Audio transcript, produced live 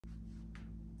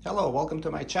Hello, welcome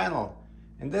to my channel.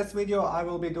 In this video I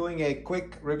will be doing a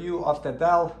quick review of the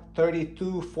Dell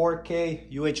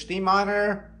 3224K UHD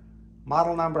monitor,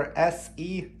 model number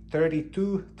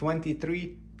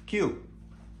SE3223Q.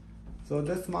 So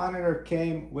this monitor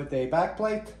came with a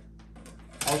backplate.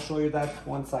 I'll show you that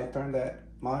once I turn the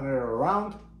monitor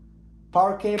around.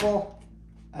 Power cable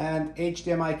and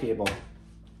HDMI cable.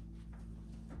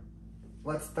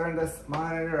 Let's turn this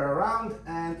monitor around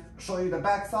and show you the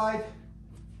back side.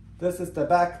 This is the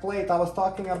back plate I was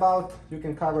talking about. You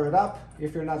can cover it up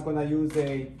if you're not going to use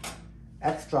a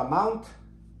extra mount.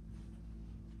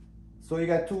 So you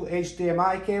got two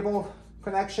HDMI cable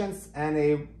connections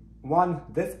and one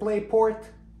DisplayPort,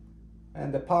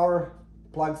 and the power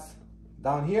plugs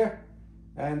down here,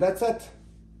 and that's it.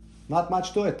 Not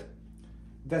much to it.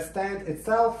 The stand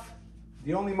itself,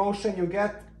 the only motion you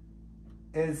get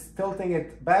is tilting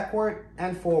it backward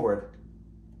and forward.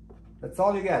 That's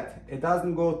all you get. It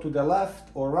doesn't go to the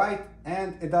left or right,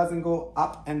 and it doesn't go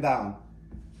up and down.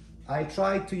 I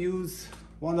tried to use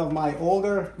one of my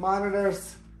older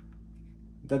monitors,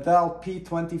 the Dell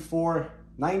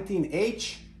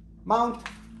P2419H mount,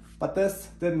 but this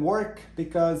didn't work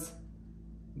because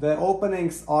the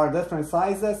openings are different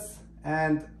sizes,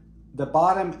 and the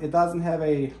bottom, it doesn't have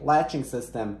a latching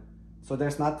system. So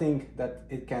there's nothing that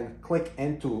it can click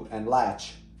into and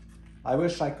latch. I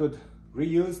wish I could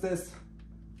reuse this.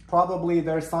 Probably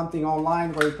there's something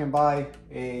online where you can buy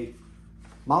a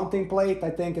mounting plate. I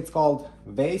think it's called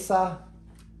VESA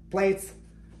plates.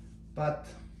 But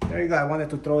there you go, I wanted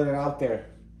to throw it out there.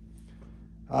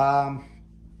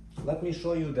 Let me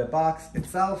show you the box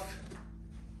itself.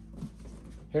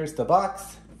 Here's the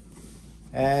box,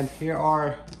 and here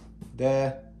are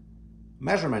the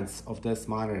measurements of this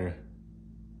monitor.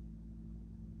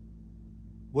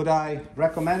 Would I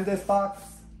recommend this box?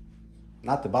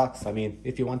 Not the box, I mean,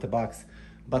 if you want the box.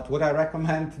 But would I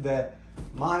recommend the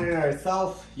monitor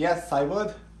itself? Yes, I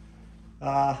would.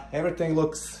 Everything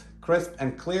looks crisp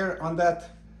and clear on that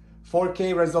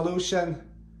 4K resolution.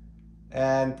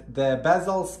 And the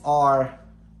bezels are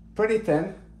pretty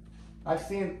thin. I've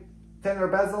seen thinner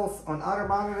bezels on other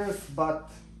monitors, but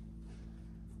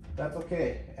that's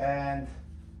okay. And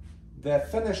the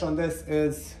finish on this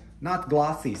is not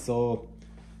glossy, so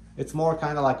it's more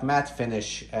kind of like matte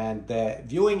finish, and the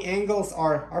viewing angles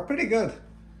are pretty good,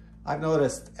 I've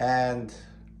noticed. And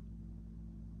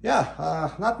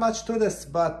yeah, not much to this,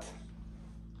 but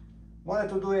wanted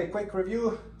to do a quick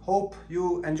review. Hope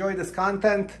you enjoy this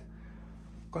content.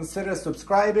 Consider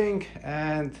subscribing,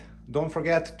 and don't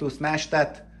forget to smash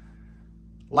that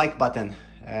like button.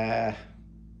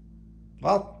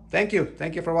 Well, thank you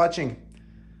for watching.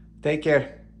 Take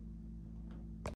care.